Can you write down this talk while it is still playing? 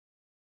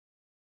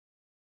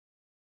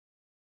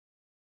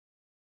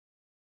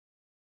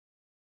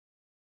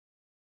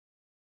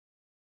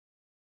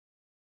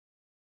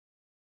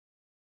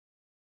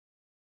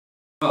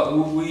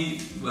Well,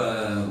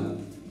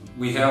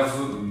 we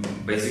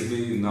have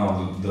basically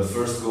now the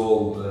first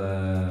goal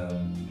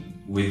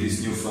with this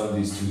new fund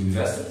is to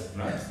invest it,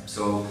 right?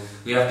 So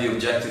we have the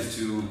objective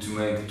to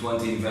make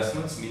 20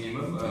 investments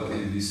minimum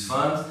with this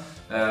fund.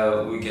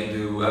 We can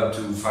do up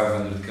to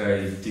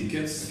 500k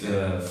tickets,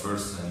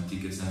 first and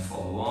tickets and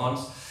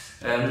follow-ons,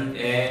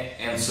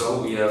 and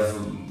so we have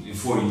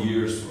 4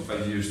 years or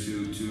 5 years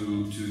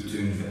to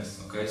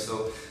invest. Okay,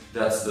 so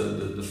that's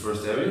the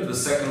first area. The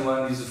second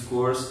one is, of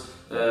course,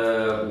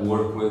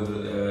 work with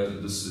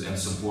and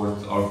support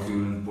our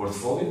current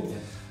portfolio,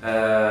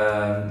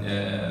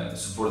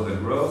 support their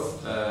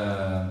growth,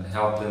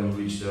 help them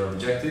reach their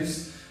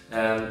objectives,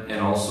 and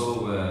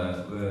also,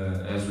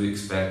 as we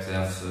expect,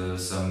 have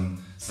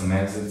some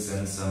exits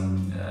and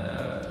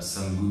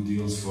some good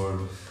deals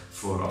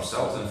for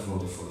ourselves and for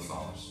the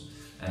founders.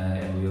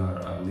 And we are,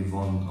 I believe,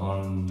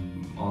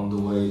 on the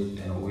way,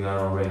 and we are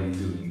already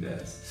doing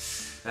that.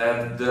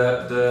 And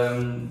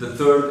the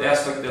third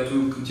aspect that we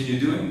will continue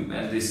doing,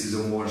 and this is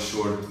a more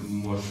short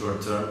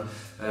term,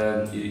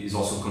 is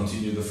also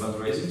continue the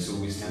fundraising. So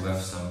we still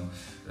have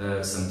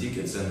some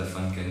tickets, and the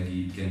fund can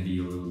be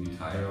a little bit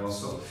higher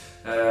also.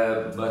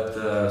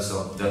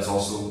 So that's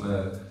also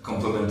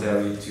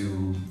complementary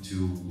to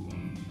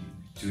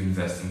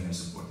investing and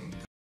supporting.